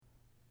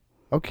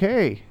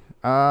Okay.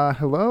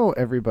 Hello,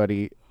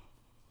 everybody.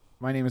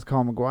 My name is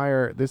Colin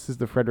McGuire. This is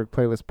the Frederick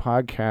Playlist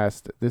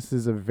Podcast. This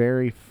is a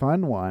very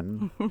fun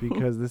one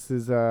because this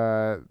is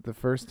the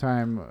first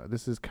time.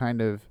 This is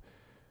kind of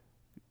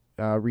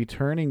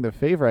returning the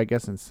favor, I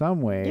guess, in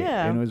some way.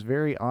 Yeah. And it was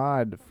very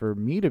odd for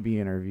me to be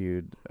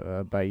interviewed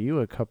by you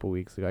a couple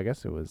weeks ago. I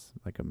guess it was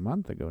like a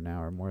month ago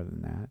now or more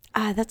than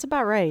that. That's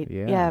about right.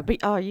 Yeah. Yeah.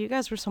 But you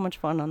guys were so much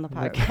fun on the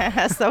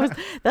podcast.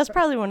 That's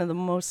probably one of the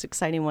most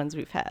exciting ones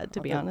we've had,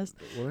 to be honest.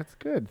 Well, that's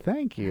good.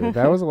 Thank you.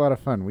 That was a lot of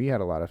fun. We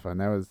had a lot of fun.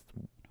 That was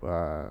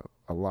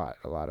a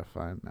lot of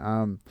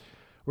fun.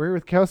 We're here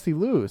with Kelsi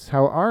Loos.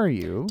 How are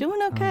you?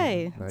 Doing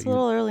okay. It's a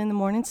little early in the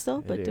morning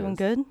still, but doing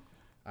good.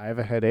 I have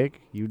a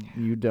headache.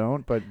 You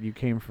don't, but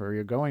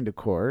you're going to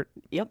court.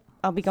 Yep.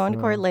 I'll be going to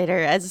court later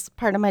as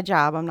part of my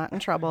job. I'm not in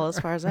trouble as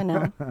far as I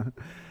know.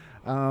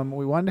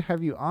 We wanted to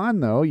have you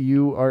on, though.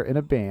 You are in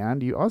a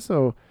band. You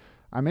also,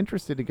 I'm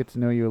interested to get to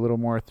know you a little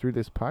more through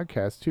this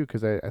podcast, too,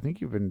 because I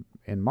think you've been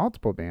in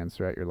multiple bands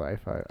throughout your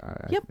life,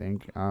 I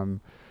think.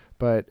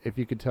 But if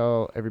you could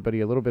tell everybody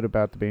a little bit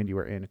about the band you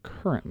are in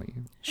currently.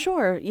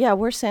 Sure. Yeah,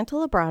 we're Santa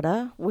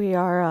Labrada. We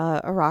are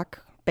a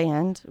rock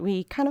band.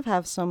 We kind of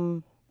have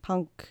some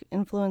punk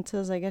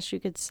influences, I guess you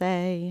could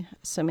say,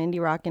 some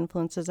indie rock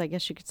influences, I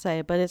guess you could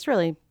say, but it's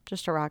really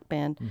just a rock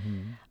band.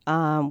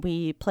 Mm-hmm.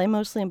 We play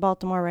mostly in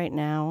Baltimore right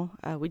now.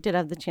 We did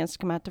have the chance to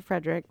come out to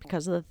Frederick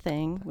because of the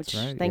thing, which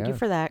thank you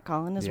for that,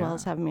 Colin, as well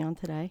as having me on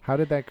today. How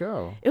did that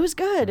go? It was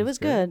good. It was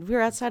good. We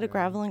were outside of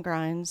Gravel and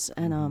Grinds,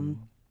 and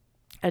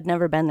I'd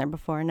never been there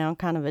before. Now I'm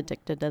kind of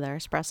addicted to their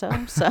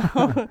espresso,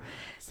 so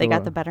they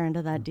got the better end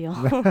of that deal.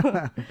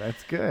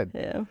 That's good.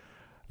 Yeah.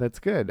 That's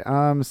good.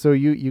 So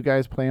you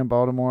guys play in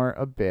Baltimore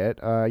a bit.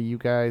 You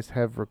guys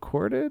have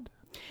recorded?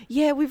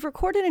 Yeah, we've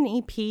recorded an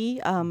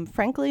EP.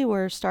 Frankly,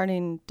 we're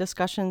starting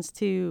discussions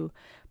to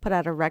put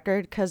out a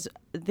record because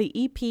the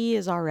EP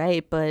is all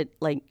right, but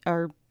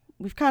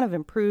we've kind of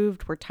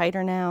improved. We're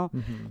tighter now.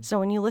 Mm-hmm. So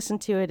when you listen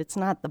to it, it's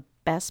not the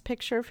best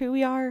picture of who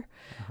we are.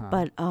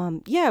 Uh-huh.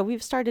 But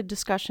we've started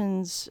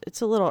discussions.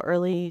 It's a little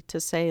early to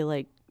say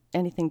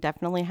anything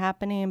definitely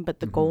happening, but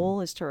the goal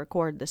is to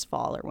record this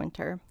fall or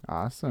winter.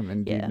 Awesome.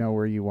 And do you know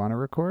where you want to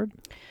record?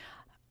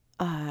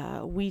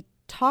 We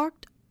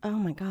talked, oh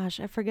my gosh,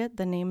 I forget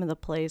the name of the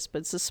place, but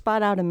it's a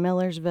spot out in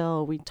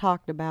Millersville. We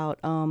talked about,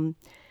 I'm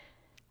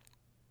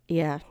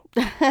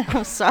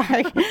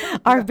sorry.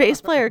 Our bass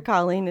player,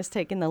 Colleen, is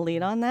taking the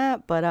lead on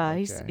that, but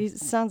he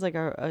sounds like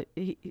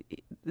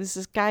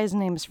this guy's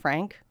name is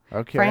Frank.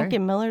 Okay. Frank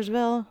in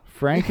Millersville.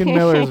 Frank in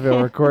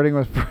Millersville, recording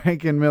with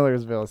Frank in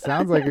Millersville.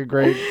 Sounds like a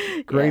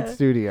great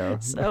studio.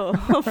 So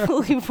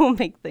hopefully we'll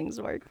make things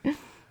work.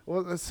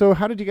 Well, so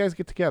how did you guys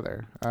get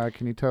together?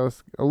 Can you tell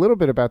us a little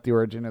bit about the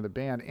origin of the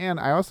band? And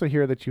I also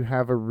hear that you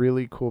have a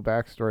really cool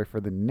backstory for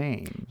the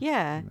name.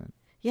 Yeah.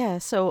 Yeah.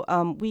 So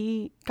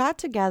we got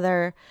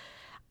together.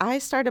 I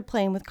started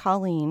playing with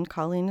Colleen.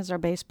 Colleen is our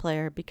bass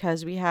player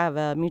because we have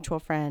a mutual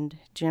friend,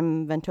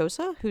 Jim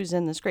Ventosa, who's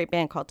in this great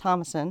band called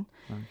Thomason.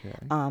 Okay.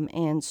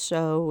 And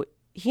so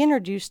he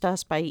introduced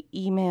us by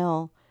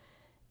email,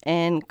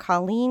 and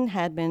Colleen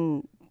had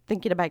been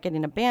thinking about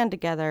getting a band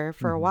together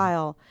for a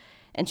while,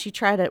 and she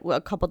tried it with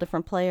a couple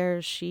different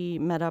players. She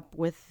met up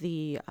with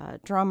the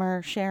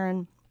drummer,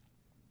 Sharon,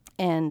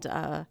 and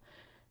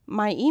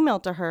my email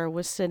to her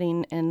was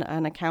sitting in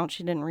an account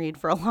she didn't read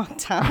for a long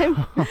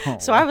time.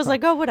 So I was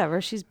like, oh,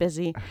 whatever, she's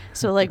busy.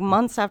 So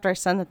months after I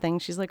sent the thing,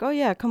 she's like, oh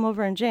yeah, come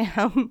over and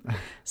jam.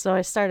 So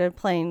I started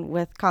playing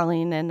with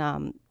Colleen,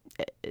 and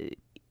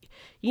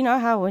you know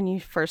how when you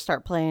first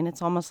start playing,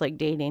 it's almost like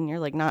dating.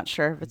 You're not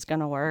sure if it's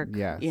going to work.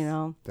 Yes,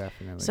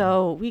 definitely.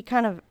 So we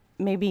kind of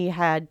maybe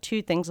had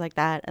two things like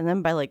that. And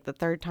then by the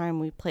third time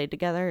we played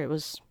together, it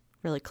was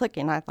really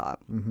clicking, I thought.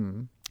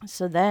 Mm-hmm.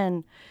 So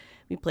then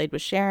we played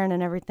with Sharon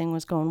and everything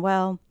was going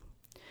well.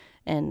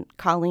 And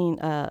Colleen,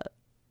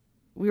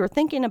 we were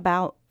thinking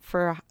about,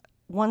 for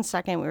 1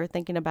 second, we were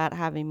thinking about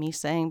having me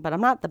sing, but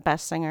I'm not the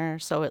best singer.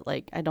 So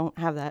I don't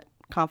have that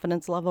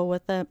confidence level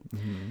with it.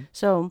 Mm-hmm.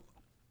 So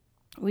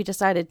we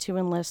decided to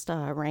enlist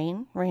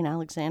Rain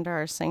Alexander,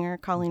 our singer.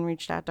 Colleen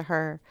reached out to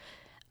her.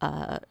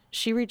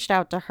 She reached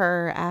out to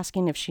her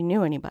asking if she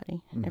knew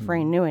anybody, if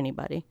Rain knew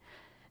anybody.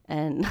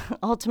 And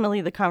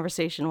ultimately the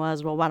conversation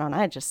was, well, why don't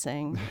I just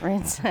sing?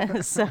 Rain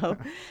says.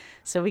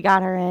 So we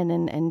got her in,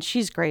 and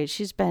she's great.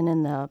 She's been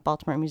in the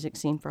Baltimore music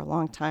scene for a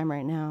long time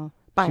right now.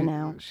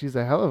 Now. She's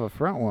a hell of a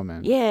front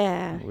woman.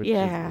 Yeah,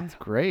 It's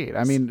great.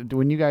 I mean,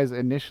 when you guys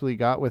initially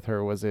got with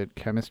her, was it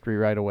chemistry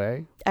right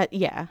away?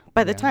 Yeah.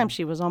 By the time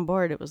she was on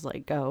board, it was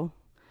go.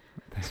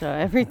 So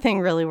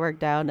everything really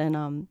worked out.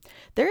 And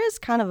there is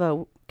kind of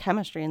a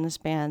chemistry in this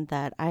band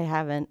that I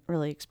haven't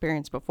really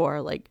experienced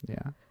before.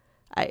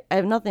 I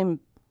have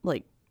nothing,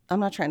 I'm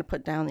not trying to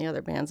put down the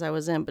other bands I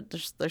was in, but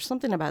there's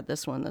something about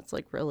this one that's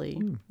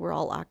really, we're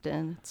all locked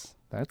in.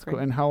 That's great.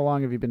 Cool. And how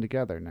long have you been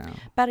together now?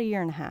 About a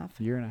year and a half.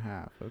 Year and a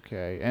half.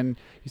 Okay. And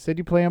you said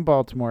you play in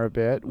Baltimore a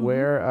bit.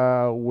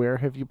 Mm-hmm. Where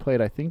have you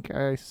played? I think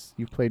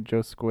you played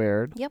Joe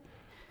Squared. Yep.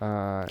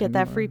 Get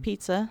that free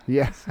pizza.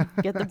 Yeah.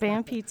 Get the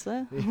band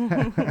pizza.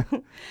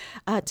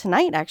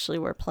 Tonight, actually,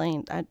 we're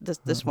playing.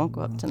 This won't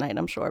go up tonight,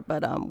 I'm sure,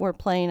 but we're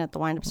playing at the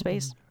Wind Up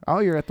Space. Oh,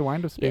 you're at the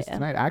Wind Up Space Yeah.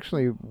 tonight.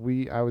 Actually,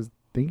 I was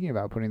thinking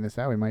about putting this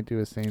out. We might do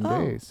a same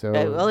day. So,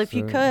 well, if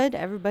you could,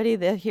 everybody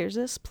that hears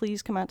this,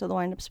 please come out to the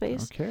Wind Up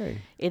Space. Okay.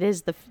 It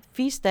is the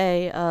feast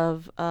day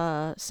of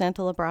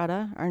Santa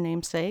Labrada, our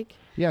namesake.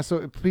 Yeah,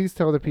 so please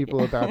tell the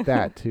people about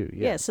that too.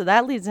 Yeah, so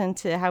that leads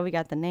into how we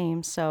got the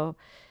name. So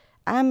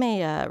I'm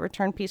a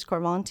returned Peace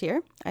Corps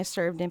volunteer. I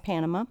served in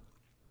Panama.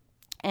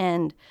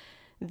 And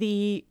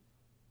the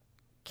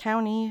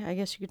county, I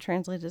guess you could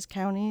translate it as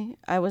county,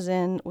 I was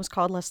in was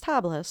called Las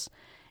Tablas.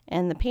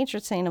 And the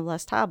patron saint of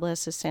Las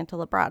Tablas is Santa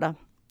Labrada.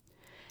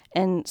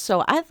 And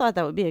so I thought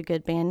that would be a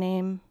good band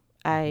name.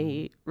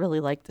 I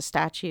really like the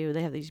statue.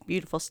 They have these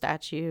beautiful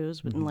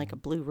statues with like a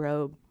blue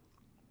robe.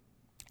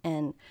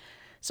 And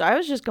so I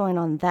was just going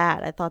on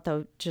that. I thought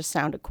that just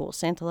sounded cool,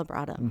 Santa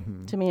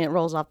Labrada. To me, it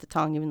rolls off the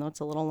tongue, even though it's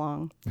a little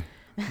long.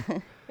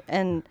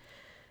 And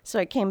so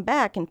I came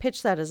back and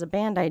pitched that as a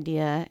band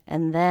idea.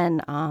 And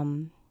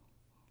then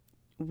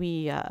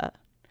we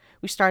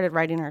started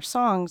writing our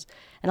songs,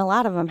 and a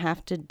lot of them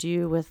have to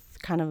do with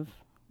kind of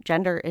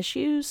gender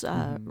issues.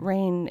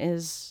 Rain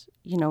is,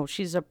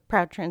 she's a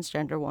proud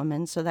transgender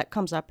woman, so that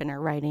comes up in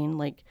her writing.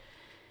 Like,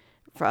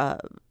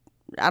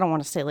 I don't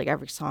want to say like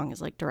every song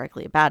is like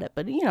directly about it,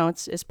 but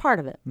it's part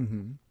of it.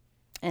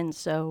 And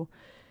so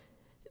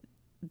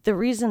the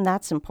reason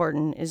that's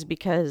important is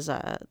because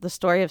the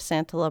story of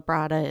Santa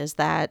Labrada is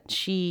that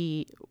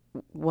she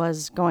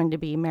was going to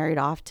be married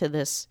off to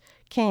this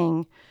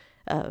king,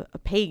 a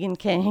pagan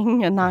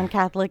king, a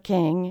non-Catholic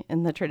king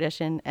in the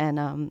tradition.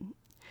 And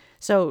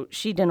so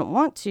she didn't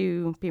want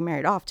to be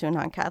married off to a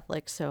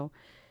non-Catholic, so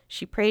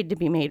she prayed to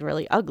be made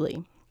really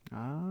ugly.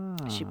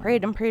 She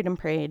prayed and prayed and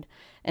prayed,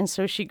 and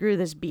so she grew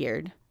this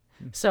beard.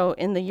 So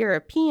in the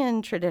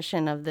European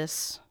tradition of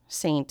this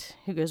saint,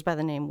 who goes by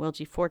the name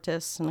Wilgie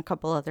Fortis and a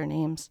couple other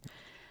names,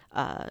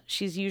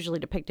 she's usually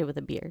depicted with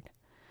a beard.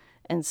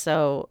 And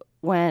so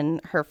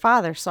when her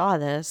father saw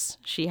this,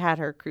 she had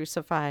her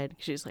crucified.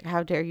 She's like,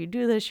 "How dare you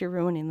do this? You're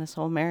ruining this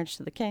whole marriage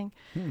to the king."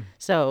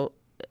 So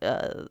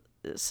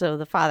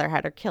the father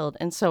had her killed.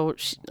 And so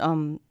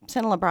Santa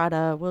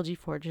Labrada, Wilgie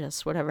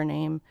Fortis, whatever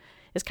name,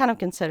 is kind of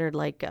considered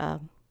like a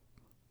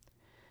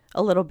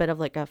little bit of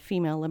like a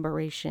female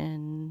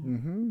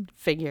liberation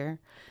figure.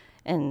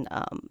 And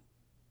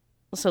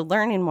so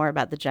learning more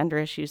about the gender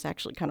issues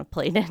actually kind of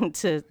played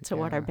into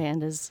what our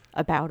band is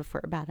about, if we're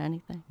about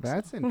anything.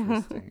 That's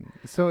interesting.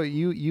 So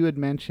you had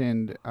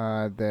mentioned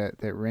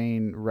that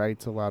Rain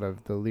writes a lot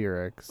of the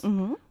lyrics.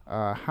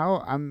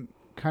 How I'm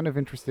kind of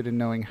interested in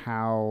knowing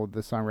how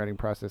the songwriting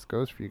process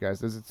goes for you guys.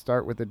 Does it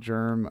start with a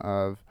germ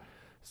of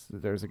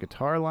there's a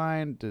guitar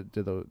line? Do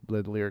the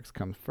lyrics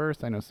come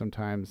first? I know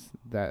sometimes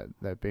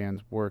that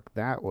bands work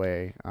that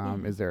way.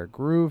 Is there a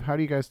groove? How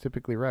do you guys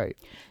typically write?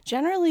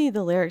 Generally,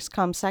 the lyrics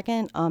come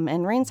second.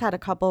 And Rain's had a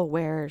couple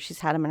where she's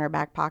had them in her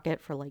back pocket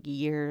for like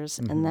years,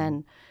 and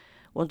then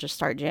we'll just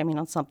start jamming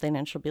on something,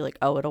 and she'll be like,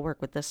 "Oh, it'll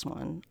work with this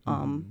one."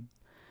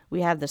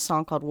 We have this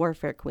song called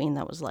Warfare Queen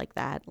that was like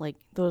that. Like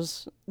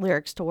those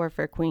lyrics to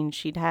Warfare Queen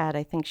she'd had,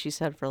 I think she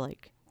said, for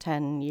like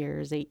 10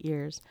 years, 8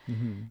 years.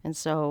 And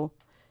so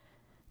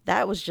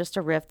that was just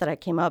a riff that I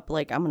came up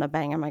like, I'm going to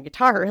bang on my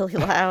guitar really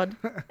loud.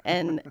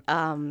 And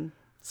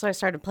so I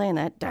started playing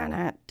that.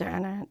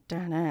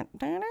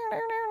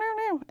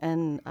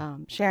 And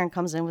Sharon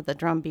comes in with a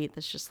drum beat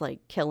that's just like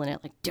killing it,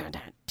 like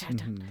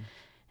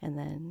and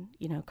then,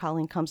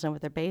 Colleen comes in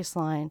with her bass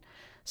line.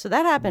 So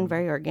that happened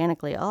very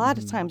organically. A lot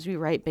of times we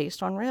write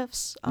based on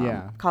riffs.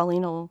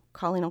 Colleen will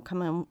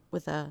come in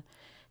with a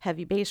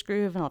heavy bass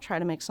groove, and I'll try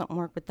to make something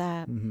work with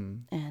that.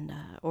 And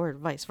or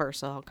vice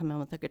versa. I'll come in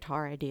with a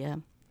guitar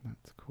idea.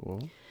 That's cool.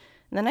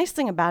 And the nice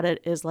thing about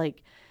it is,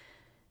 like,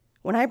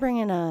 when I bring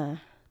in an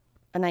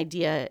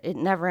idea, it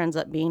never ends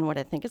up being what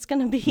I think it's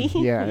going to be.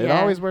 It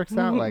always works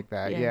out like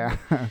that. Yeah.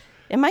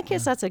 In my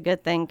case, that's a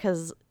good thing,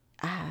 because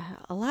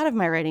a lot of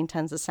my writing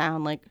tends to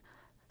sound like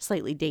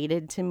slightly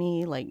dated to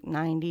me, like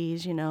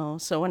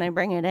 90s, So when I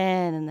bring it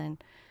in, and then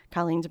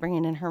Colleen's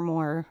bringing in her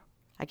more,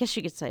 I guess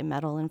you could say,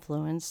 metal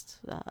influenced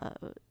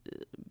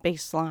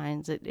bass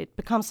lines, it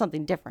becomes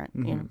something different.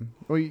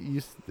 Well,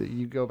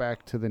 you go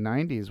back to the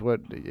 90s.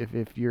 What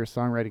if your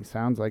songwriting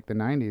sounds like the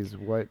 90s?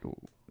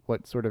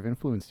 What sort of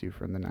influenced you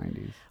from the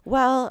 90s?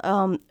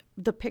 Well,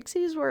 the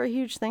Pixies were a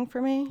huge thing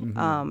for me.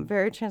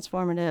 Very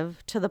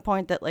transformative, to the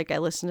point that like I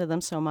listen to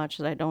them so much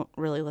that I don't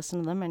really listen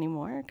to them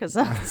anymore, because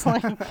it's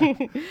like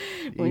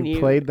when you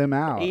played them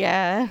out.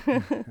 Yeah.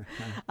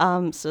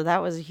 So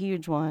that was a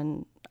huge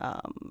one.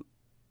 I'm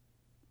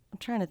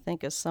trying to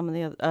think of some of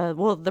the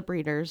other. The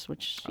Breeders,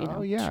 which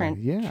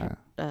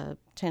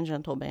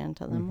tangential band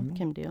to them with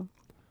Kim Deal.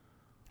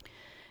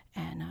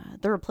 And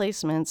the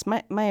Replacements.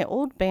 My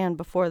old band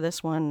before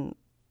this one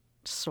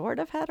sort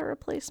of had a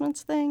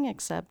Replacements thing,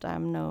 except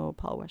I'm no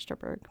Paul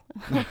Westerberg.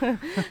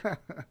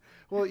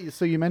 Well,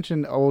 so you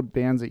mentioned old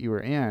bands that you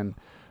were in.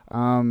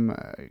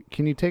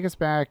 Can you take us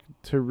back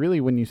to really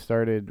when you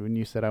started, when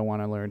you said, I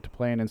want to learn to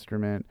play an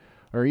instrument,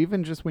 or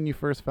even just when you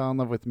first fell in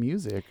love with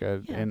music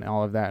and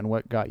all of that, and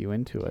what got you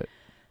into it?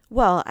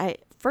 Well, I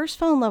first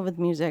fell in love with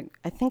music.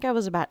 I think I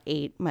was about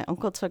 8. My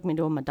uncle took me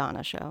to a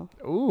Madonna show.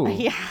 Ooh.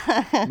 Yeah.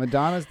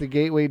 Madonna's the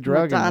gateway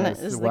drug. Madonna in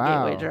this. is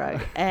Wow. the gateway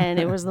drug. And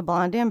it was the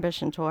Blonde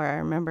Ambition tour. I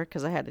remember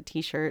because I had a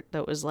t-shirt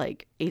that was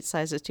like 8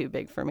 sizes too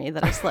big for me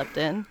that I slept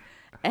in.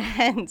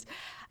 And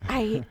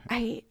I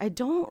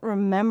don't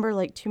remember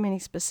like too many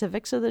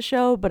specifics of the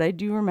show, but I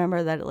do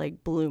remember that it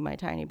like blew my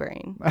tiny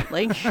brain.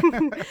 Like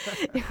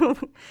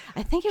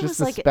I think it Just was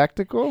the like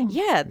spectacle?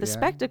 Yeah, the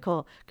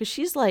spectacle, because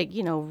she's like,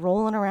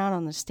 rolling around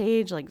on the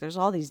stage, like there's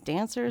all these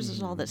dancers,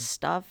 there's all this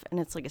stuff, and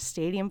it's like a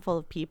stadium full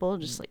of people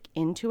just like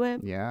into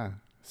it. Yeah.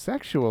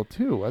 Sexual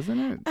too,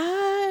 wasn't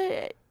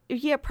it?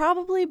 Yeah,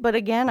 probably, but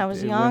again, I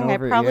was It young, went I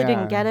over- probably yeah.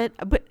 didn't get it.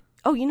 But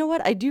oh, you know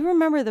what? I do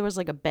remember there was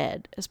like a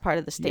bed as part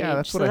of the stage, Yeah,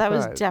 that's so what I that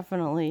was thought.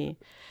 definitely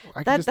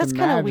I can that's just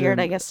kind of weird,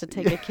 I imagine- guess, to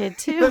take a kid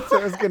to. That's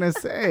what I was gonna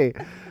say.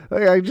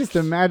 Like, I just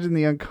imagine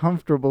the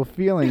uncomfortable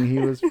feeling he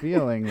was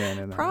feeling then.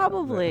 In that-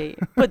 Probably,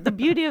 but the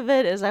beauty of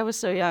it is I was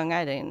so young,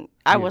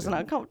 I wasn't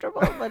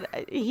uncomfortable,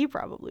 but he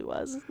probably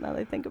was. Now that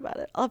I think about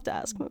it, I'll have to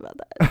ask him about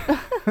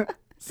that.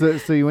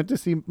 So you went to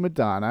see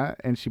Madonna,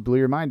 and she blew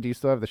your mind. Do you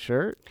still have the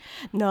shirt?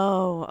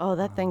 No,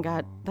 that thing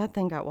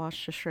got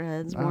washed to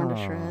shreds, worn to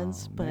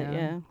shreds. But man.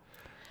 yeah.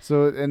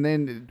 So, and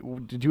then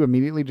did you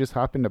immediately just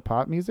hop into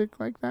pop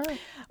music like that?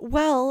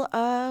 Well,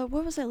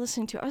 what was I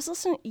listening to? I was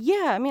listening.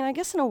 Yeah, I mean, I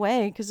guess in a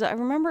way, because I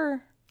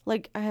remember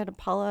like I had a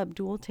Paula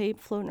Abdul tape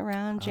floating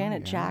around,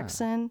 Janet yeah.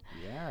 Jackson.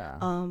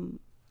 Yeah.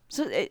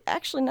 So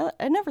actually,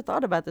 I never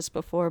thought about this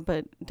before,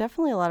 but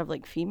definitely a lot of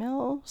like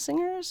female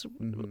singers,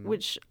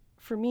 which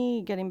for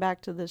me, getting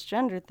back to this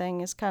gender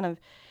thing is kind of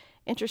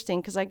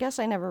interesting because I guess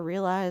I never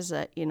realized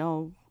that,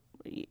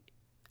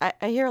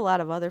 I hear a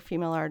lot of other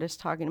female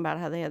artists talking about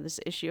how they had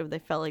this issue of they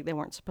felt like they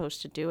weren't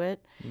supposed to do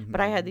it.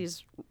 But I had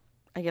these,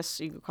 I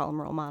guess you could call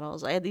them role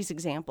models. I had these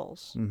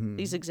examples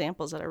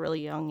at a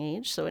really young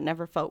age. So it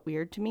never felt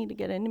weird to me to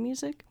get into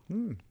music.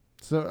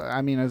 So,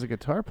 I mean, as a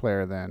guitar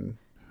player then,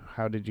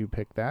 how did you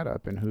pick that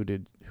up, and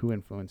who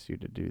influenced you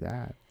to do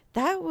that?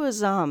 That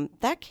was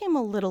that came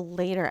a little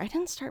later. I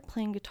didn't start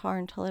playing guitar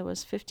until I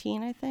was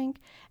 15, I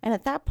think. And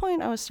at that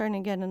point I was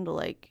starting to get into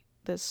like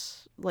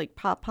this like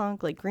pop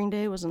punk, like Green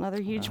Day was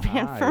another huge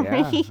band for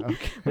me,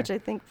 which I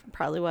think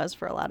probably was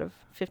for a lot of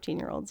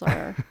 15-year-olds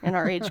in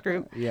our age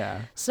group.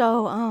 Yeah.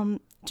 So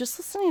just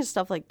listening to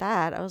stuff like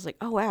that, I was like,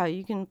 oh wow,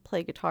 you can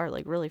play guitar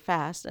like really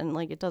fast, and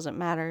like it doesn't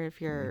matter if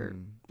you're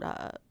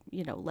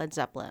Led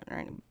Zeppelin or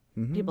any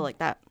people like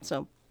that.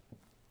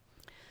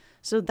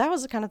 So that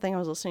was the kind of thing I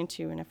was listening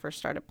to when I first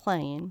started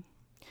playing.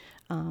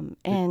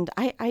 And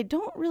I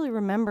don't really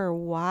remember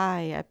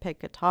why I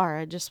picked guitar.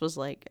 I just was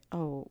like,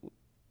 oh,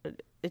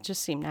 it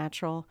just seemed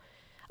natural.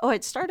 Oh,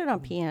 it started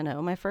on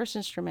piano. My first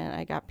instrument,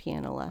 I got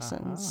piano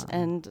lessons,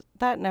 and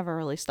that never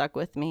really stuck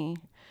with me.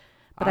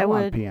 But I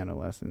want would piano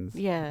lessons.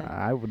 Yeah.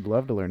 I would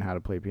love to learn how to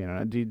play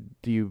piano. Do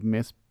you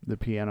miss the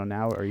piano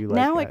now, or are you like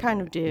now? that? I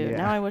kind of do. Yeah.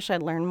 Now I wish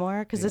I'd learned more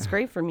because it's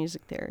great for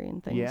music theory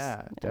and things.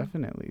 Yeah,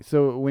 definitely.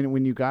 So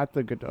when you got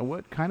the guitar,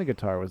 what kind of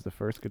guitar was the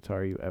first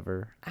guitar you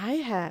ever? I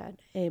had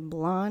a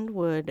blonde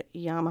wood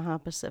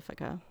Yamaha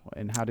Pacifica.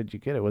 And how did you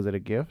get it? Was it a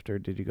gift, or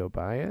did you go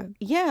buy it?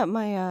 Yeah,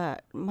 my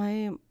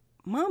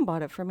mom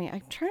bought it for me.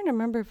 I'm trying to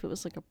remember if it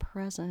was like a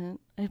present.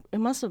 It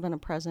must have been a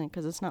present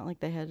because it's not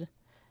like they had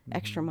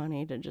extra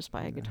money to just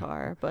buy a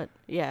guitar. But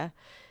yeah,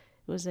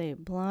 it was a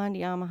blonde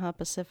Yamaha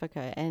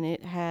Pacifica, and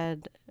it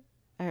had.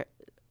 I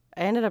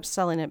ended up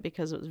selling it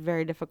because it was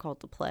very difficult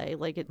to play.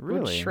 Like it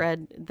would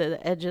shred.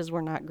 The edges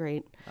were not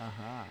great.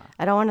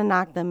 I don't want to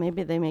knock them.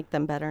 Maybe they make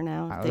them better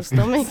now. If they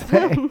still make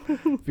them.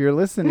 If you're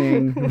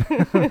listening,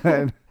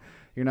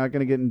 you're not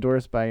going to get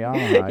endorsed by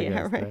Yamaha. I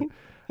Yeah,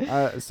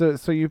 guess, right.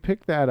 So you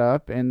picked that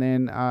up, and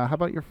then how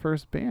about your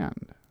first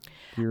band?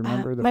 Do you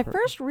remember my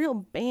first real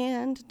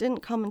band didn't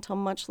come until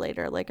much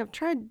later. Like I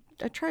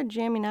tried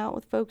jamming out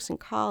with folks in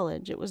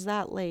college. It was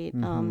that late,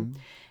 and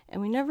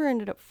we never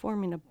ended up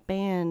forming a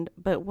band.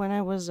 But when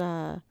I was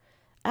out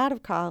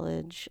of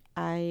college,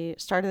 I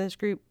started this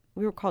group.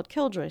 We were called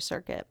Killjoy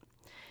Circuit,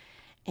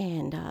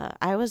 and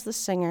I was the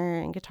singer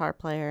and guitar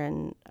player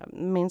and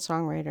main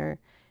songwriter.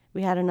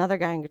 We had another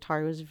guy on guitar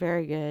who was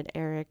very good,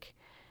 Eric,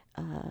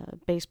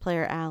 bass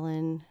player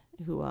Alan,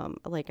 who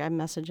I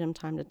message him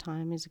time to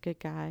time. He's a good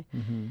guy.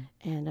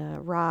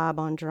 And Rob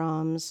on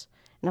drums.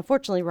 And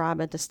unfortunately, Rob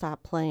had to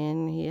stop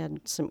playing. He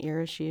had some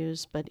ear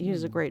issues, but he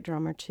was a great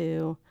drummer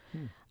too.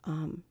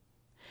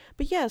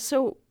 But yeah,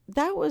 so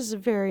that was a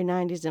very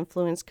 90s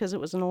influence because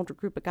it was an older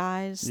group of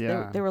guys.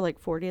 Yeah. They were like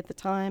 40 at the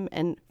time.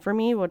 And for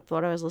me, what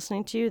I was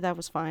listening to, that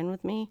was fine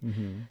with me.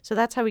 So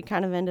that's how we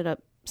kind of ended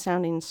up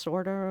sounding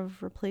sort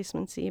of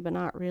replacement-y, but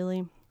not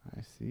really.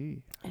 I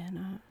see.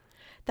 And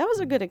that was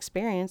a good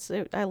experience.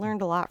 I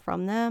learned a lot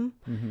from them.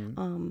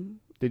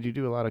 Did you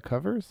do a lot of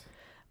covers?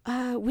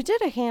 We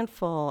did a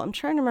handful. I'm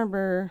trying to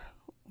remember,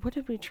 what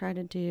did we try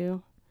to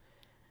do?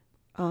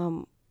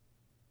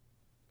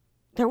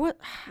 There was,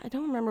 I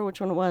don't remember which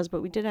one it was,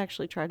 but we did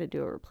actually try to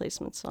do a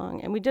replacement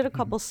song, and we did a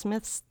couple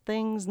Smiths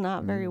things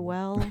not very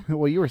well.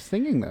 Well, you were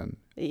singing then,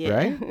 Yeah,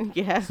 right?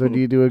 yeah. So do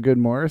you do a good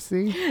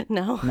Morrissey?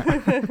 No,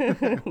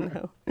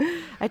 no.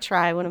 I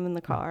try when I'm in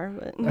the car,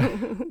 but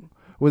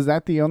Was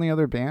that the only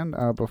other band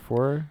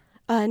before?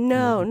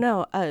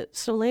 no.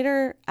 So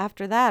later,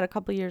 after that, a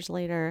couple years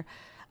later,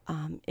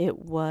 it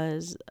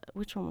was,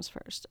 which one was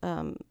first?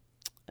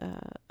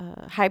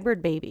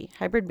 Hybrid Baby.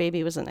 Hybrid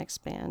Baby was the next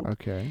band.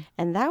 Okay.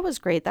 And that was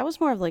great. That was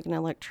more of like an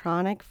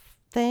electronic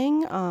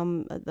thing.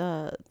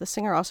 The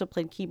singer also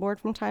played keyboard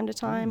from time to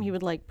time. He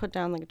would like put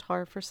down the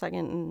guitar for a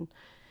second and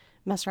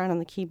mess around on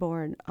the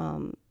keyboard.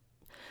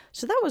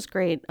 So that was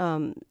great.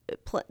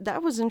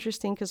 That was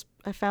interesting because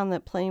I found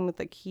that playing with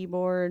the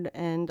keyboard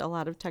and a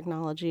lot of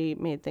technology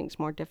made things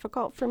more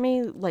difficult for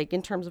me, like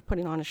in terms of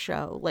putting on a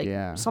show.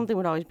 Like something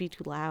would always be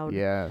too loud.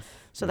 Yes.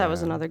 So that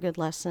was another good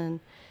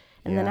lesson.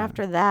 And then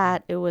after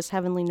that, it was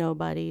Heavenly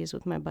Nobodies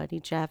with my buddy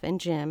Jeff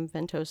and Jim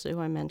Ventosa, who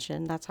I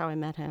mentioned. That's how I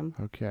met him.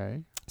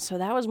 Okay. So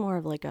that was more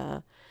of like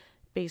a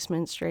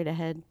basement, straight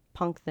ahead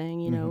punk thing,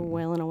 you know,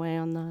 wailing away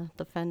on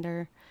the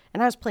Fender.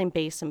 And I was playing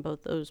bass in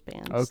both those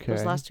bands. Okay.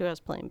 Those last two, I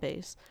was playing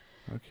bass.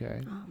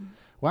 Okay.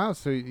 Wow.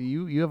 So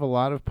you have a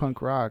lot of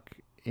punk rock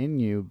in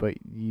you, but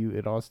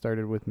it all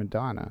started with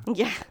Madonna.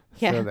 Yeah.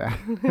 Yeah. So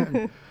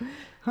that,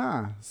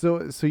 huh.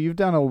 So you've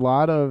done a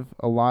lot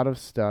of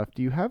stuff.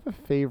 Do you have a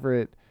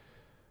favorite?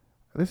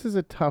 This is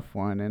a tough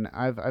one, and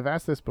I've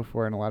asked this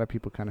before, and a lot of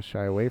people kind of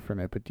shy away from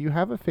it. But do you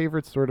have a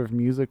favorite sort of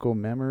musical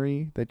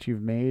memory that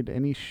you've made?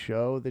 Any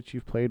show that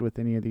you've played with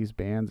any of these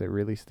bands that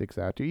really sticks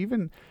out to you?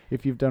 Even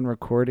if you've done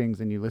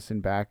recordings and you listen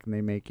back and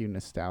they make you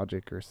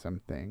nostalgic or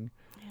something.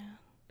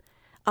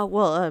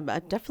 Well, I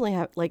definitely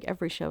have, like,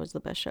 every show is the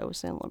best show with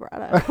San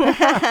Labrada.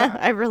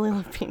 I really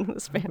love being in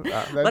this band.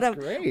 That's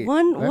great.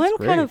 One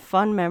kind of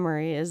fun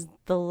memory is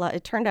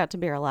it turned out to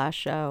be our last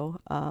show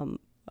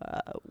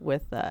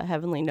with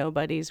Heavenly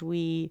Nobodies.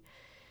 The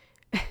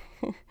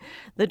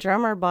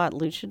drummer bought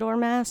luchador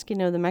mask, you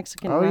know, the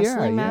Mexican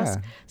wrestling mask.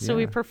 So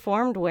we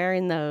performed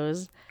wearing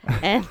those.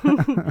 And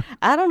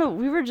I don't know,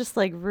 we were just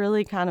like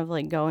really kind of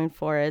like going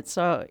for it.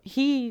 So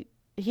he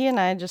and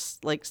I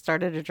just like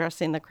started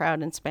addressing the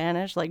crowd in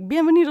Spanish, like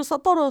 "Bienvenidos a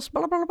todos,"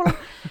 blah, blah, blah.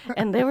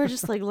 And they were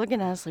just like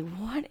looking at us like,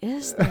 what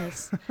is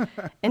this?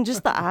 And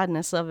just the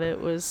oddness of it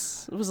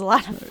was a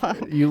lot of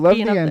fun. You love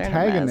the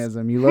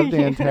antagonism. You love to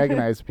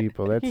antagonize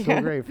people. That's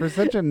so great. For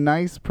such a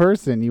nice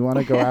person, you want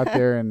to go out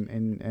there and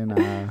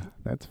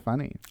that's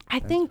funny. I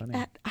think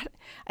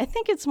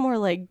it's more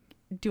like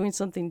doing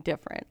something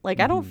different. Like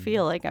I don't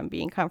feel like I'm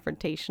being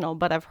confrontational,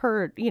 but I've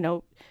heard, you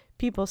know,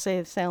 people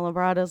say San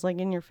Labrada is like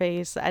in your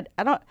face.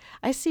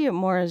 I see it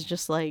more as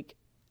just like,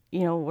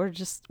 you know,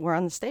 we're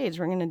on the stage.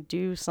 We're going to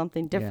do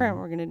something different.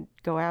 We're going to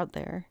go out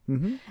there.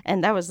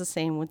 And that was the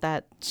same with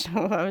that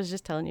show I was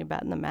just telling you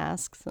about, in the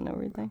masks and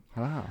everything.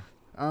 Wow.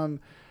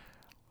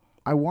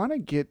 I want to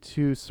get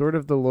to sort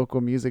of the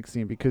local music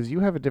scene because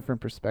you have a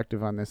different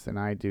perspective on this than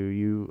I do.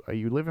 You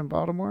live in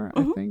Baltimore,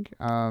 I think?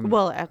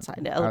 Well,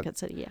 outside Ellicott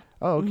City, yeah.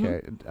 Oh,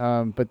 okay.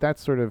 But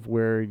that's sort of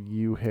where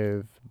you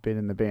have been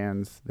in the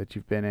bands that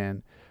you've been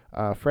in.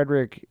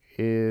 Frederick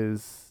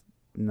is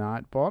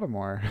not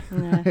Baltimore.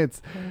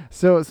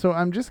 So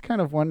I'm just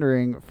kind of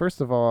wondering, first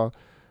of all,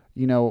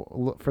 you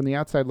know, from the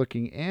outside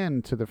looking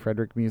in to the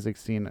Frederick music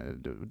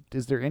scene,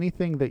 is there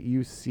anything that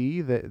you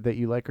see that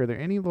you like? Are there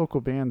any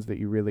local bands that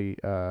you really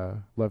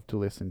love to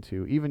listen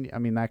to? Even, I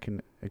mean, that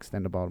can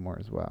extend to Baltimore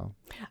as well.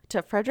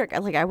 To Frederick,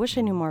 I wish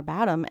I knew more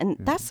about them. And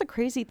that's the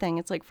crazy thing.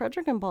 It's like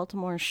Frederick and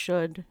Baltimore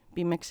should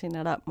be mixing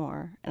it up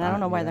more. And I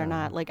don't know why they're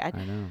not. Like, I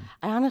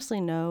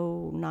honestly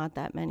know not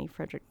that many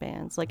Frederick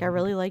bands. Like, I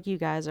really like you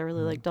guys. I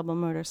really like Double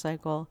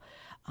Motorcycle.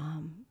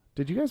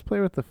 Did you guys play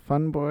with the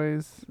Fun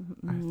Boys?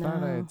 I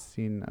thought I had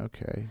seen.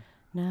 Okay.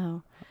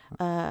 No.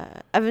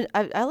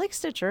 I like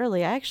Stitch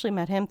Early. I actually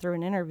met him through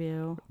an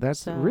interview.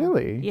 That's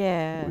really?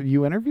 Yeah.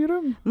 You interviewed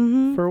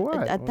him? For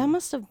what? That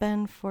must have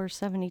been for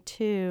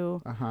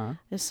 72. Uh-huh.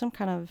 There's some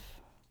kind of,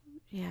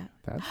 yeah.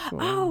 That's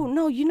cool. Oh,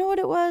 no, you know what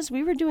it was?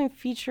 We were doing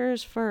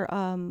features for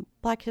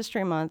Black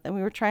History Month, and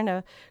we were trying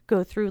to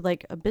go through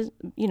like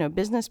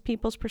business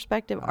people's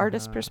perspective,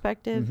 artist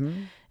perspective,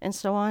 and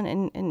so on.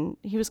 And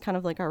he was kind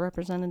of like our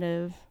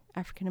representative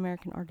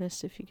African-American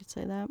artist, if you could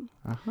say that.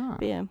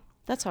 But yeah.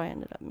 That's how I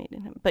ended up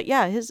meeting him. But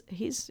yeah,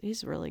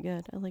 he's really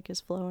good. I like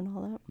his flow and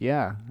all that.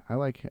 Yeah, I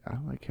like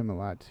him a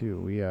lot too.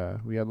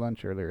 We had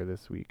lunch earlier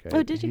this week.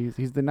 Oh, did you?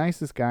 He's the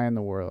nicest guy in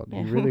the world.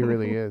 Yeah. He really,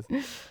 really is.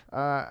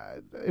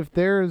 If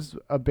there's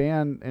a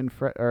band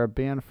or a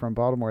band from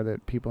Baltimore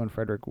that people in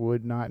Frederick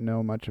would not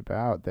know much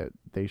about, that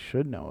they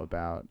should know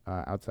about,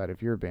 outside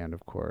of your band,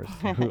 of course,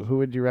 who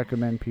would you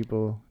recommend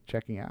people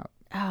checking out?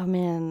 Oh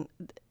man.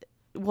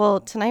 Well,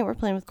 tonight we're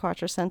playing with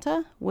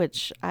Quattrocenta,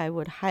 which I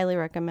would highly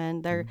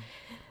recommend. They're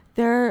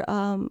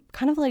kind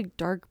of like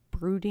dark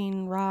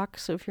brooding rock.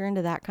 So if you're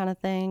into that kind of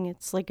thing,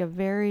 it's like a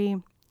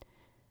very,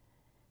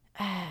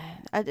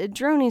 I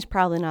Droney's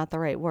probably not the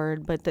right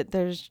word, but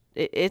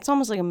it's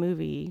almost like a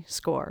movie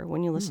score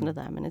when you listen to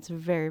them, and it's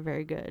very,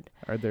 very good.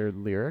 Are there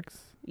lyrics?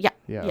 Yeah.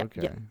 Yeah. Yeah,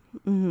 Okay. yeah.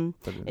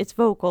 Mm-hmm. It's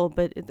vocal,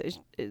 but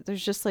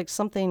there's just like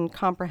something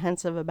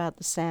comprehensive about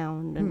the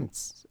sound, and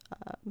it's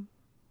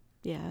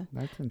yeah,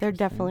 they're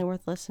definitely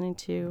worth listening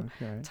to.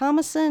 Okay.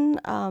 Thomason,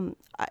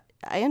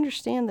 I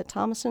understand that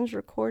Thomason's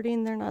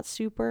recording. They're not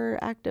super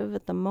active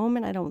at the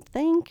moment, I don't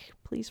think.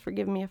 Please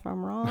forgive me if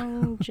I'm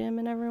wrong, Jim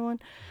and everyone.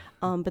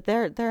 But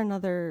they're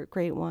another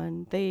great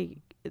one.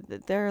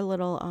 They're a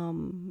little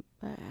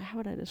how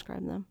would I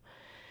describe them?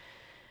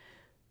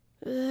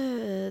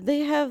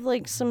 They have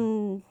like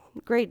some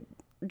great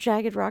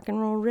jagged rock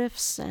and roll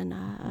riffs, and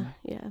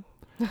yeah.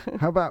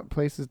 How about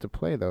places to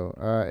play though?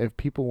 If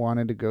people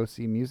wanted to go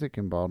see music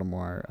in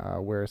Baltimore,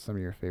 where are some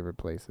of your favorite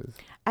places?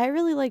 I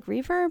really like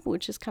Reverb,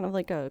 which is kind of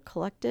like a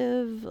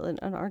collective, an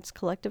arts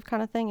collective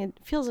kind of thing. It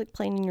feels like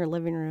playing in your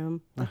living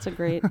room. That's a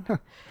great,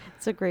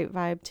 it's a great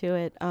vibe to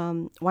it.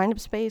 Wind Up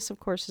Space, of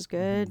course, is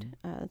good.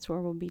 That's where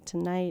we'll be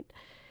tonight.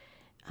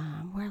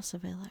 Where else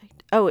have I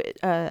liked? Oh,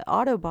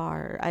 Auto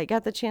Bar. I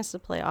got the chance to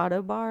play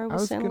Auto Bar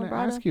with Santa Labrada. I was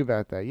going to ask you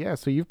about that. Yeah,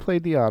 so you've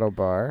played the Auto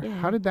Bar. Yeah.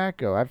 How did that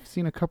go? I've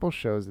seen a couple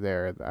shows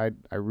there.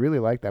 I really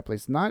like that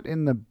place. Not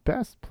in the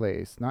best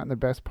place, not in the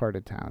best part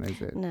of town,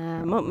 is it?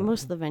 Nah,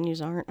 most of the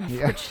venues aren't,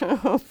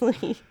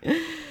 unfortunately.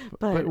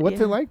 but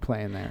what's it like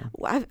playing there?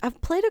 I've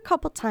played a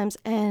couple times,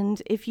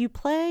 and if you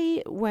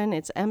play when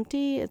it's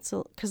empty,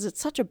 because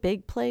it's such a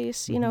big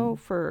place, you know,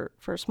 for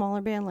a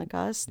smaller band like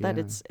us, that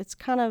it's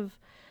kind of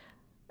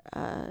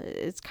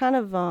hard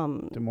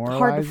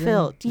to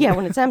fill. Yeah,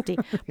 when it's empty.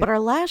 But our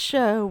last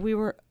show, we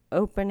were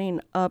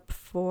opening up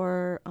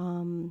for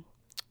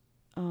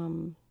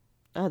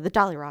the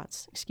Dolly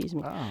Rots. Excuse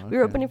me. Oh, okay. We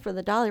were opening for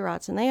the Dolly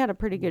Rots, and they had a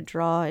pretty good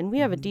draw, and we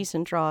have a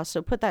decent draw.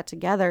 So put that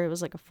together, it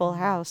was like a full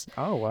house.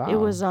 Oh wow! It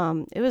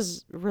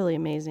was really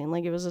amazing.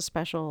 Like, it was a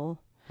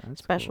special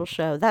cool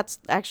show. That's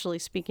actually,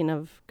 speaking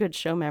of good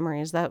show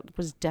memories, that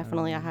was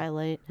definitely a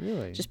highlight.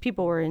 Really? Just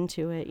people were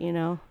into it, you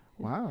know.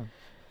 Wow.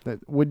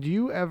 Would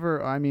you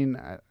ever, I mean,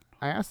 I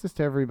ask this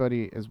to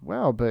everybody as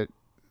well, but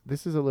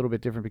this is a little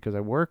bit different because I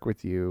work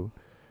with you,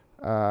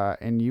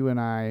 and you and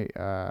I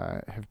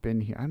have been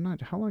here.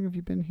 How long have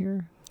you been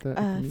here?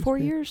 4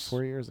 years.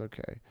 4 years,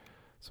 okay.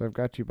 So I've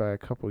got you by a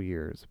couple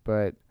years.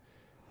 But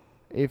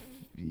if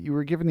you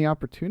were given the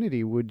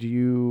opportunity, would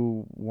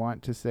you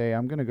want to say,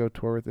 I'm going to go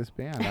tour with this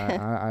band?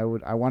 I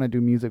want to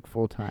do music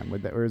full time.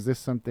 Or is this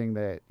something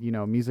that, you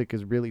know, music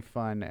is really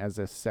fun as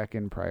a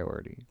second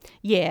priority?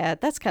 Yeah,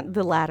 that's kind of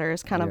the latter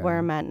is kind of where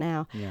I'm at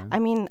now. Yeah. I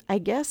mean, I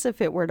guess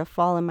if it were to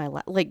fall in my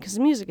lap, like, because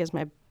music is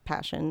my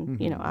passion,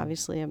 you know,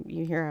 obviously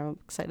you hear how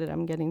excited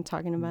I'm getting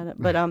talking about it,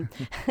 but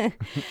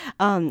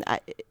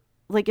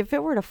like, if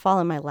it were to fall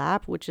in my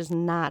lap, which is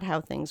not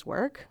how things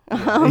work,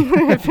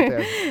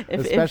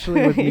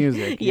 especially with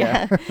music.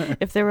 Yeah.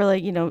 If they were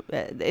like, you know,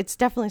 it's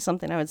definitely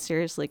something I would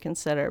seriously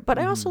consider. But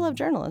I also love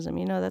journalism.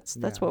 You know,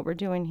 that's what we're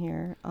doing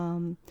here.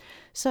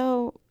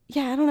 So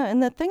yeah, I don't know.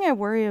 And the thing I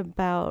worry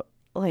about,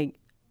 like,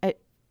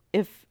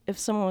 if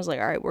someone was like,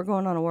 all right, we're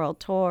going on a world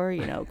tour,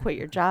 you know, quit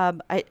your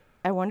job, I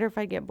wonder if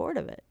I'd get bored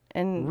of it.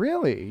 And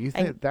really, you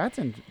think that's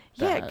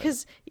yeah,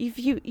 because if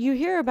you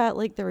hear about,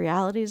 like, the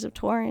realities of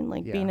touring,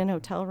 like being in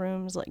hotel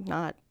rooms, like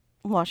not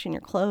washing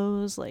your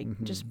clothes, like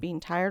just being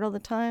tired all the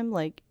time,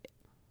 like,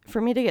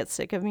 for me to get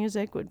sick of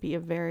music would be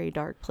a very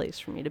dark place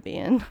for me to be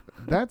in.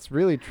 That's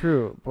really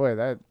true. Boy,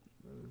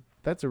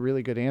 that's a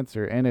really good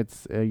answer, and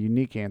it's a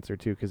unique answer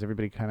too, because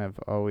everybody kind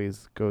of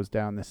always goes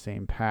down the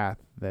same path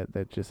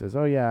that just says,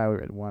 oh yeah,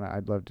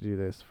 I'd love to do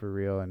this for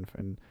real,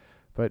 and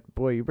but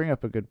boy, you bring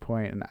up a good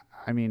point, and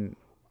I mean,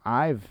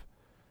 I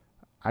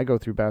go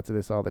through bouts of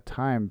this all the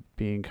time,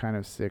 being kind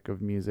of sick of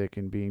music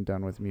and being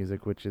done with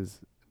music, which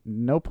is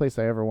no place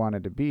I ever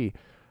wanted to be.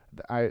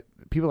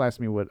 People ask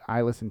me what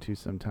I listen to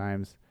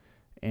sometimes,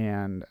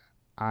 and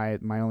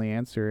my only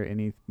answer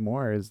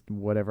anymore is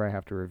whatever I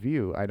have to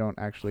review. I don't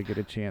actually get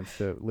a chance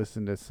to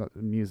listen to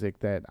music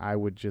that I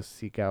would just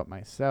seek out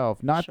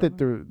myself. Not that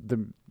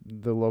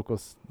the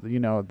locals, you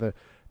know, the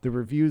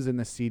reviews and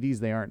the CDs,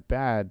 they aren't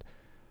bad.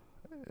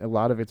 A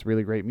lot of it's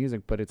really great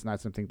music, but it's not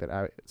something that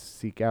I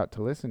seek out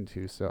to listen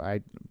to. So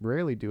I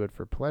rarely do it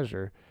for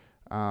pleasure.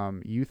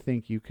 You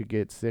think you could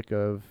get sick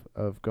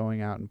of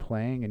going out and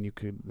playing, and you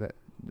could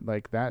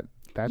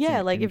that's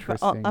yeah, like if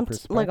I'm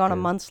like on a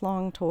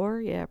months-long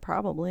tour, yeah,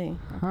 probably.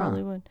 I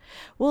probably would.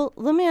 Well,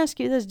 let me ask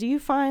you this: do you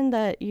find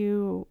that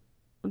do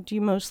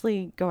you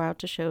mostly go out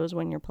to shows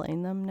when you're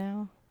playing them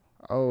now?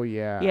 Oh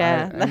yeah,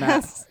 yeah,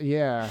 that's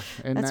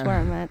where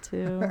I'm at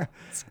too.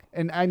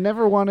 And I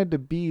never wanted to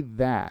be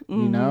that,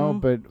 you know.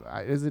 But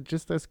is it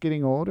just us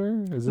getting older?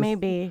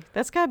 Maybe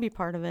that's got to be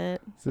part of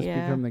it. Does this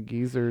become the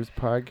Geezers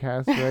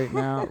podcast right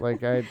now?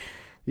 Like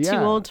too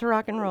old to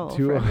rock and roll.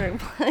 Frederick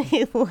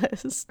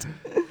playlist.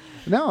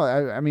 No,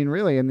 I mean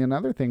really, and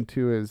another thing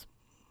too is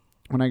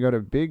when I go to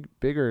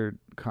bigger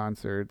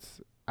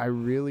concerts, I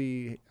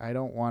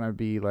don't want to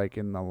be like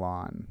in the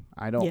lawn.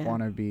 I don't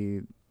want to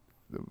be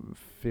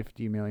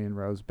 50 million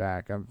rows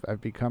back.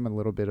 I've become a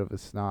little bit of a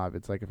snob.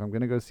 It's like if I'm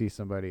going to go see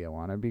somebody, I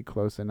want to be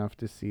close enough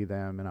to see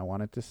them, and I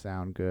want it to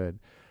sound good.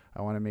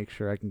 I want to make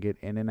sure I can get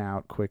in and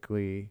out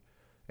quickly,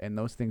 and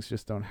those things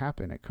just don't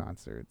happen at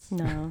concerts.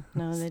 No,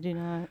 they do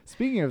not.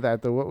 Speaking of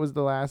that, though, what was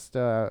the last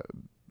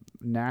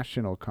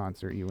national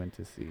concert you went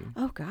to see?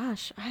 Oh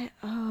gosh, I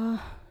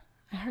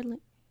hardly.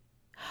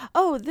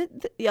 Oh,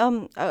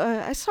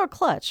 I saw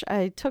Clutch.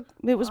 It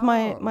was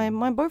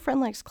my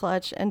boyfriend likes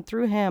Clutch, and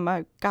through him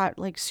I got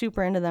like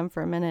super into them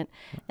for a minute,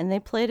 and they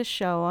played a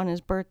show on his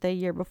birthday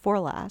year before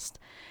last,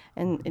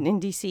 and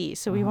in DC.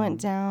 So we went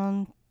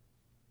down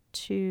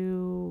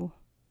to,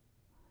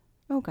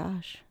 oh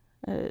gosh,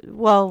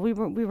 well we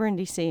were in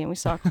DC and we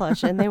saw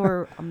Clutch, and they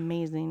were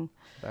amazing.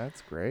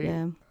 That's great.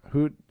 Yeah.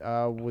 Who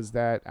was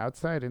that?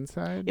 Outside,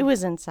 inside? It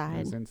was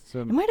inside.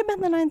 It might have been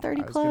the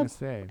 930 Club. I was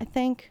gonna say. I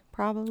think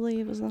probably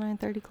it was the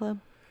 930 Club.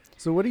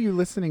 So what are you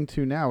listening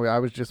to now? I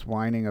was just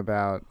whining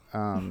about,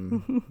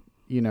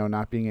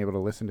 not being able to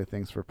listen to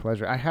things for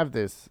pleasure. I have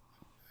this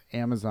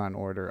Amazon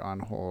order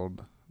on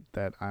hold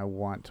that I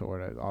want to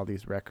order, all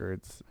these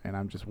records, and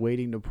I'm just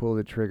waiting to pull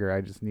the trigger.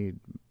 I just need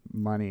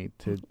money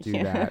to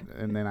do that,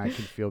 and then I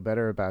can feel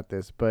better about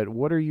this. But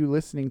what are you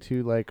listening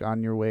to, like,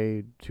 on your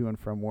way to and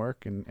from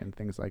work and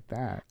things like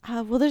that?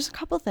 Well, there's a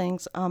couple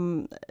things.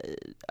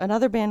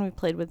 Another band we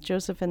played with,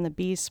 Joseph and the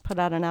Beast, put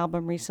out an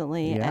album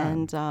recently,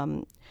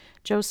 and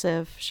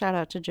Joseph, shout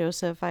out to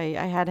Joseph. I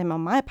had him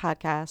on my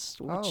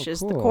podcast, which is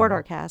the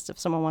Corridor Cast, if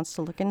someone wants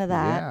to look into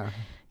that. Yeah.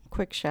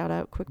 Quick shout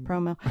out, quick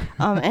promo.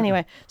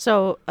 Anyway,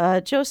 so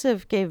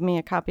Joseph gave me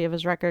a copy of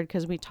his record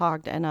because we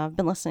talked, and I've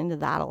been listening to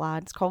that a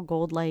lot. It's called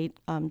Gold Light.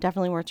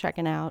 Definitely worth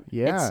checking out.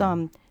 Yeah.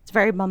 It's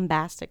very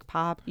bombastic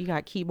pop. You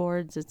got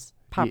keyboards. It's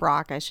pop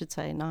rock, I should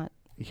say. Not.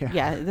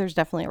 Yeah. There's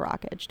definitely a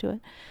rock edge to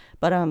it.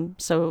 But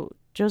so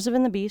Joseph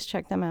and the Beast,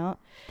 check them out.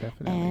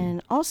 Definitely.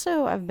 And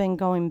also, I've been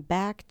going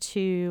back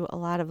to a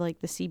lot of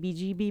like the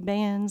CBGB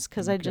bands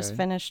because I just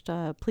finished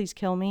Please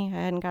Kill Me.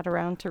 I hadn't got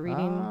around to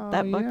reading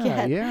that book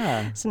yet.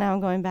 Yeah. So now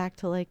I'm going back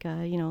to like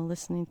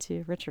listening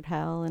to Richard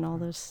Hell and all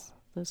those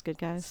good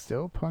guys.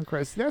 Still punk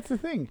rock. See, that's the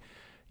thing.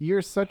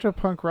 You're such a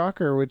punk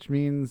rocker, which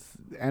means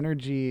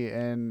energy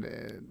and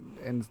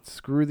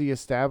screw the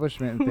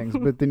establishment and things.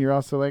 But then you're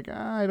also like,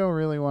 I don't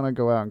really want to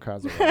go out and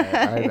cause a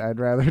riot. I'd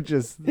rather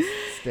just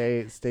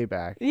stay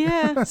back.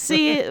 Yeah.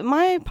 See,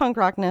 my punk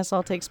rockness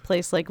all takes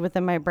place like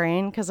within my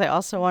brain because I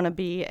also want to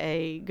be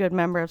a good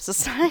member of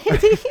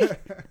society.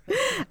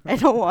 I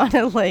don't want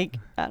to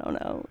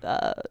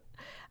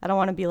I don't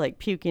want to be like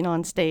puking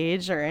on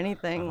stage or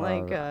anything.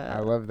 I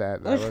love that.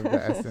 I love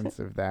the essence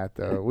of that,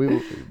 though.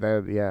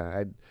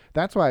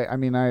 That's why. I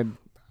mean, I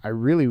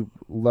really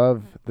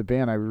love the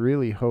band. I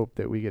really hope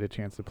that we get a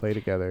chance to play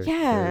together.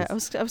 Yeah, I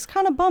was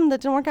kind of bummed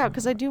that didn't work out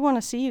because I do want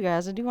to see you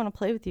guys. I do want to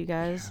play with you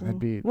guys.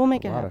 We'll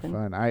make it happen.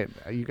 A lot of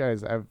fun. You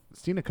guys, I've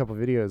seen a couple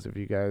videos of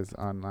you guys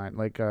online.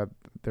 Like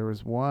there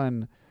was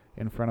one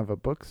in front of a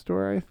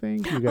bookstore, I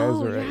think. You guys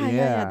were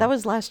yeah. That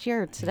was last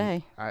year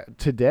today.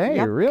 Today,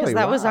 yep, really?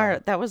 That was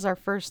our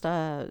first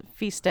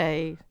feast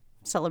day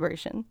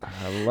celebration.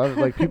 I love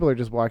it. Like, people are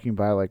just walking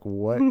by like,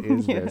 what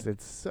is this?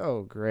 It's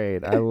so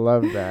great. I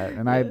love that.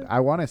 And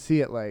I want to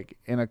see it like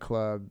in a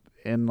club,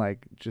 in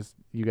like just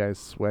you guys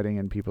sweating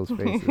in people's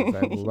faces.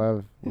 I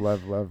love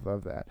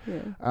that.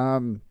 Yeah.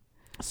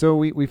 So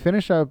we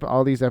finish up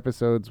all these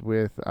episodes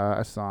with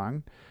a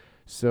song.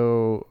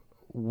 So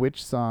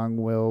which song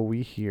will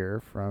we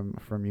hear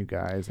from you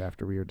guys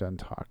after we are done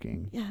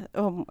talking? Yeah.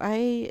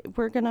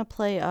 We're gonna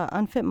play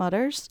Unfit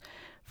Mutters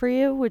for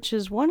you, which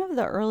is one of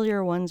the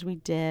earlier ones we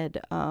did.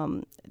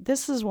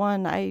 This is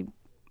one I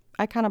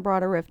kind of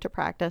brought a riff to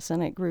practice,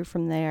 and it grew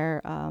from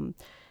there.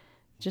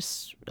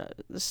 Just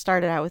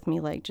started out with me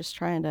like just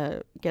trying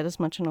to get as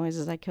much noise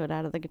as I could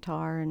out of the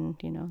guitar, and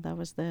that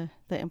was the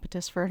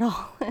impetus for it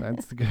all.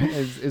 That's good.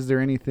 Is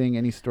there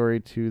any story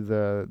to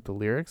the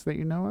lyrics that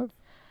you know of?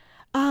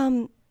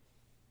 I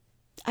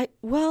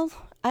wouldn't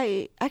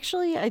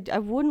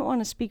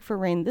want to speak for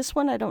Rain. This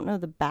one I don't know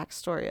the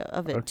backstory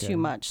of it too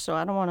much, so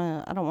I don't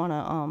want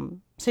to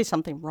say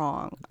something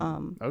wrong.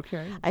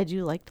 Okay. I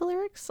do like the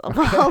lyrics.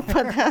 I'll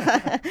put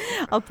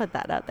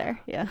that out there.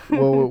 Yeah.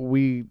 Well,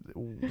 we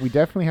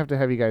definitely have to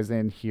have you guys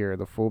in here,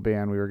 the full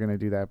band. We were going to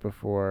do that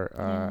before,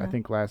 I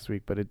think last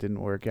week, but it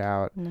didn't work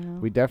out. No.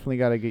 We definitely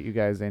got to get you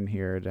guys in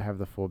here to have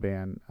the full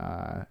band,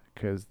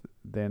 because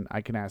then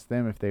I can ask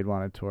them if they'd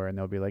want to tour, and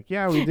they'll be like,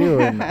 yeah, we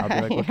do. And I'll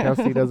be like, well,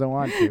 Kelsi doesn't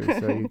want to,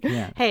 so you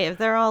can't. Hey, if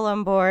they're all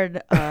on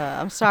board,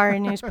 I'm sorry,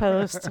 News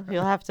Post.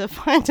 You'll have to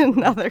find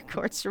another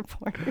courts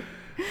reporter.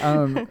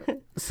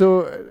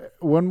 So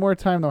one more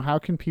time, though, how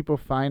can people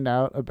find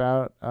out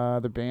about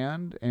the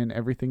band and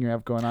everything you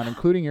have going on,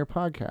 including your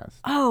podcast?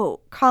 Oh,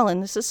 Colin,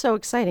 this is so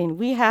exciting.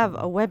 We have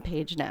a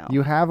webpage now.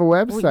 You have a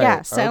website? Well,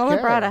 yeah, Santa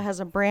Librata has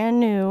a brand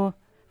new,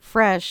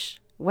 fresh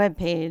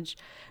webpage.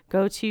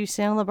 go to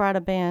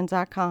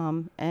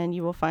SantaLibradaBand.com and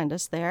you will find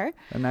us there.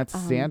 And that's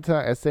Santa,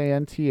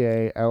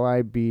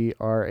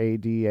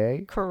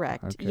 SantaLibrada.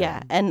 Correct. Okay.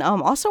 Yeah. And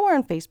also we're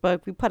on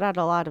Facebook. We put out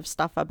a lot of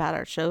stuff about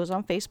our shows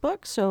on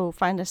Facebook. So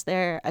find us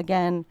there.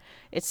 Again,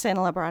 it's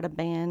Santa Librada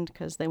Band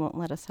because they won't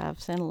let us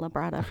have Santa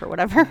Librada for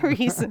whatever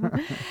reason.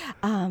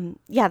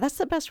 Yeah, that's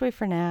the best way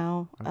for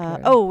now.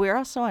 Okay. We're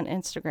also on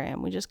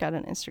Instagram. We just got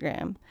an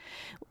Instagram.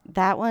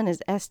 That one is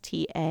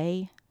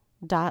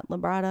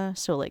sta.librada.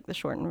 So like the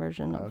shortened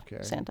version of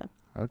Santa.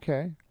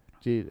 Okay.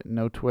 Do you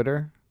know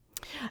Twitter?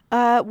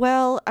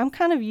 Well, I'm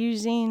kind of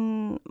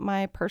using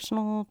my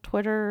personal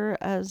Twitter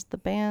as the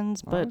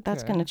band's, but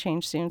that's going to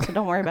change soon. So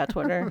don't worry about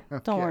Twitter.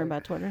 Don't worry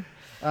about Twitter.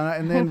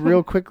 And then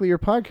real quickly, your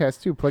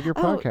podcast too. Plug your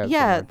podcast.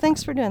 Yeah,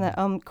 thanks for doing that.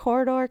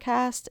 Corridor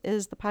Cast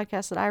is the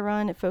podcast that I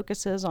run. It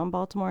focuses on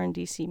Baltimore and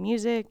DC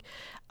music.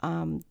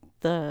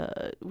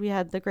 We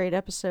had the great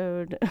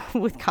episode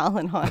with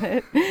Colin on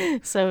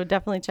it, so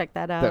definitely check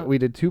that out. We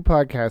did 2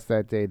 podcasts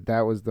that day.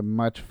 That was the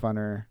much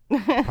funner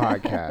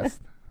podcast.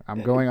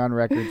 I'm going on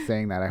record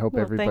saying that. I hope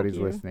everybody's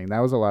listening. That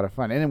was a lot of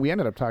fun. And then we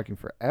ended up talking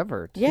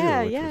forever, too.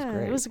 Yeah. Was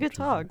great, it was a good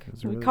talk.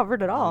 We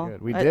covered it all.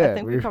 Good. We did. I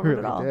think we covered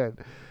it all. Did.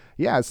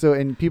 Yeah, so,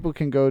 and people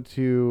can go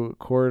to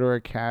Corridor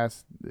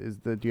Cast.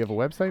 Do you have a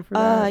website for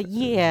that?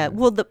 Yeah.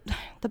 Well, the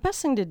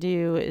best thing to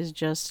do is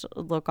just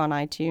look on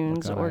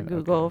iTunes or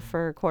Google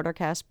for Corridor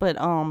Cast. But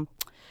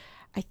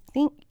I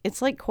think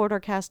it's like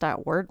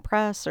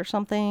quartercast.wordpress or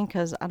something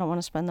because I don't want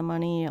to spend the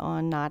money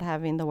on not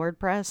having the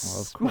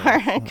WordPress. Of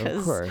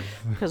course.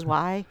 Because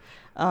why?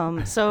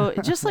 So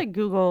just like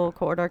Google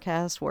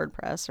Quartercast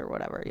WordPress or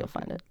whatever, you'll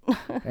find it.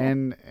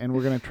 and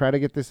we're going to try to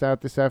get this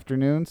out this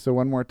afternoon. So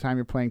one more time,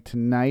 you're playing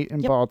tonight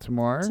in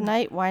Baltimore.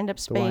 Tonight, Wind Up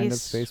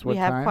Space. What we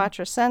have time?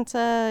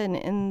 Quattrocenta and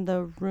in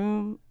the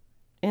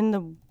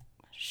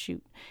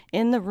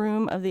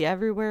womb of the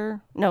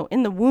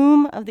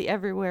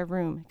everywhere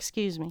room.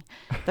 Excuse me.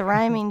 The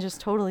rhyming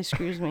just totally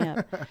screws me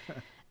up.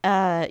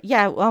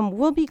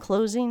 We'll be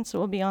closing, so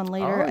we'll be on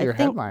later. You're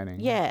headlining.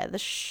 Yeah, the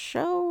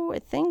show, I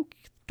think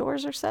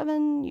doors are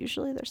 7.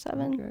 Usually they're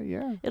 7. Okay,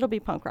 yeah. It'll be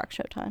punk rock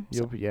show time.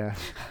 You'll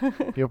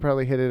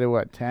probably hit it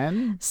at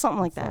 10?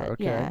 Something like that.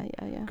 Okay.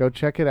 Yeah. Go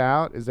check it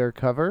out. Is there a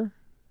cover?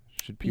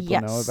 Should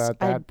people know about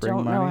that? I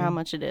don't know how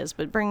much it is,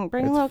 but bring a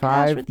little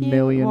cash with you. $5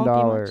 million.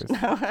 Won't be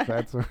much.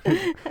 That's what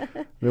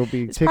there'll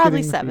be. It's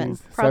probably 7.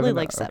 Fees. Probably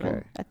like 7.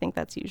 Okay. I think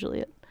that's usually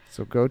it.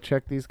 So go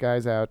check these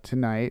guys out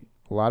tonight.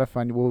 A lot of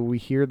fun. Will we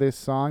hear this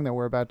song that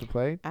we're about to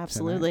play?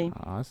 Absolutely.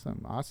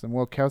 Awesome.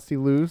 Well,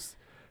 Kelsi Loos,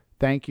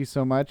 thank you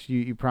so much.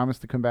 You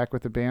promised to come back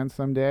with the band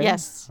someday?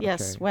 Yes. Okay.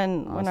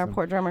 When our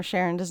poor drummer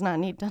Sharon does not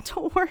need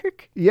dental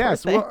work.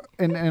 Yes. Well,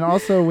 and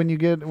also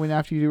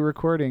after you do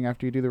recording,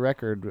 after you do the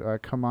record,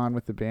 come on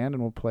with the band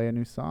and we'll play a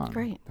new song.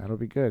 Great. That'll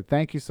be good.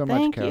 Thank you so much,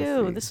 Kelsi. Thank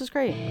you. This is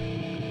great.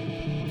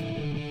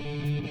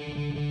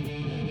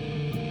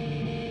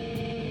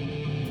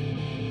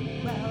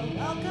 Well,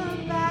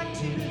 welcome back.